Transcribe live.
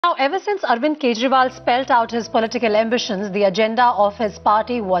Now, ever since Arvind Kejriwal spelt out his political ambitions, the agenda of his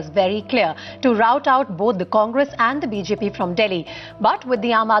party was very clear: to rout out both the Congress and the BJP from Delhi. But with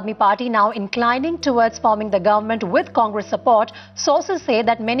the Aam Aadmi Party now inclining towards forming the government with Congress support, sources say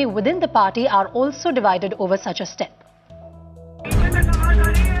that many within the party are also divided over such a step.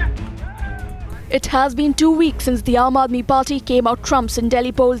 It has been 2 weeks since the Aam Aadmi Party came out trumps in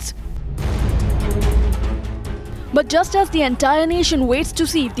Delhi polls. But just as the entire nation waits to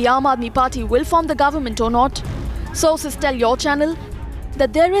see if the Aam Aadmi Party will form the government or not, sources tell your channel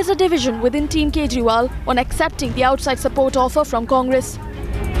that there is a division within Team Kejriwal on accepting the outside support offer from Congress.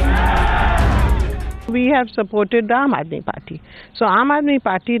 We have supported the Aam Aadmi Party. So Aam Aadmi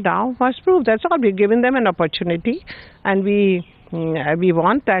Party now must prove. That's all. We've given them an opportunity, and we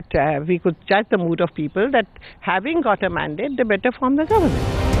want that we could judge the mood of people that having got a mandate, they better form the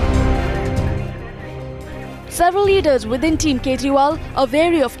government. Several leaders within Team Kejriwal are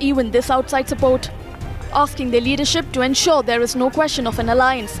wary of even this outside support, asking their leadership to ensure there is no question of an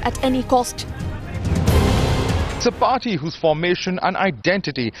alliance at any cost. It's a party whose formation and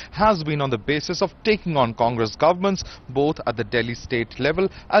identity has been on the basis of taking on Congress governments both at the Delhi state level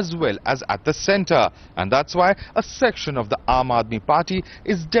as well as at the centre. And that's why a section of the Aam Aadmi Party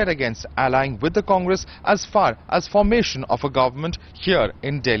is dead against allying with the Congress as far as formation of a government here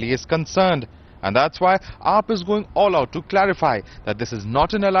in Delhi is concerned. And that's why AAP is going all out to clarify that this is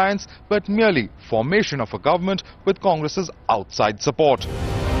not an alliance but merely formation of a government with Congress's outside support.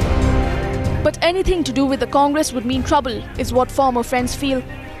 But anything to do with the Congress would mean trouble, is what former friends feel.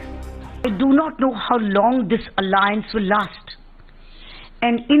 I do not know how long this alliance will last.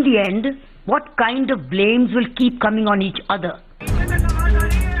 And in the end, what kind of blames will keep coming on each other.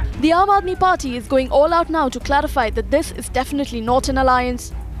 The Aam Aadmi Party is going all out now to clarify that this is definitely not an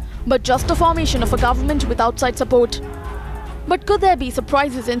alliance, but just a formation of a government with outside support. But could there be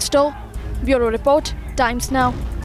surprises in store? Bureau Report, Times Now.